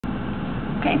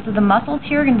Okay, so the muscles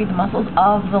here are going to be the muscles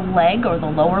of the leg or the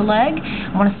lower leg.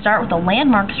 I want to start with the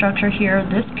landmark structure here.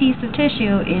 This piece of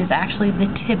tissue is actually the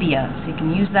tibia, so you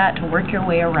can use that to work your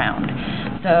way around.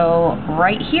 So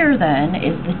right here then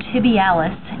is the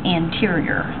tibialis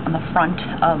anterior on the front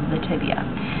of the tibia.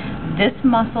 This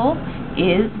muscle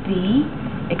is the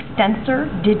extensor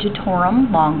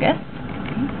digitorum longus.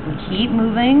 We keep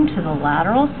moving to the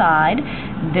lateral side.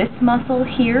 This muscle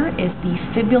here is the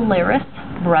fibularis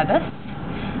brevis.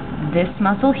 This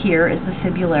muscle here is the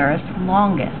fibularis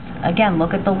longus. Again,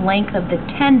 look at the length of the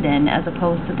tendon as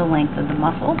opposed to the length of the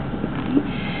muscle.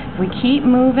 We keep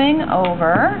moving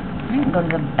over, go to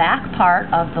the back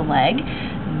part of the leg.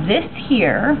 This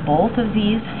here, both of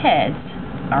these heads,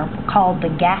 are called the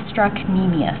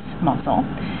gastrocnemius muscle.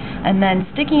 And then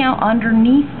sticking out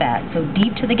underneath that, so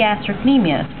deep to the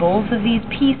gastrocnemius, both of these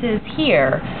pieces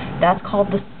here, that's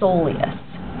called the soleus.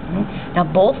 Now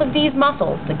both of these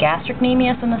muscles, the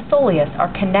gastrocnemius and the soleus,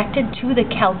 are connected to the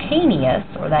calcaneus,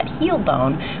 or that heel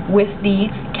bone, with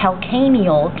the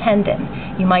calcaneal tendon.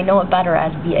 You might know it better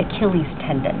as the Achilles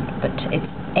tendon, but its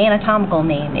anatomical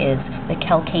name is the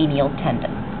calcaneal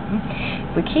tendon.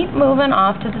 If we keep moving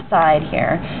off to the side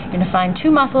here, you're going to find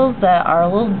two muscles that are a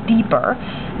little deeper.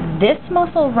 This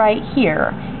muscle right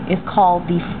here is called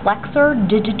the flexor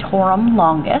digitorum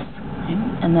longus.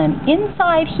 And then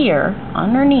inside here,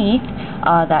 underneath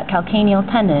that calcaneal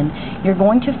tendon, you're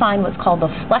going to find what's called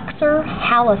the flexor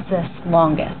hallucis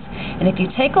longus. And if you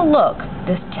take a look,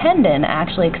 this tendon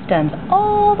actually extends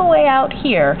all the way out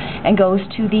here and goes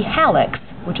to the hallux,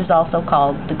 which is also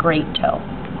called the great toe.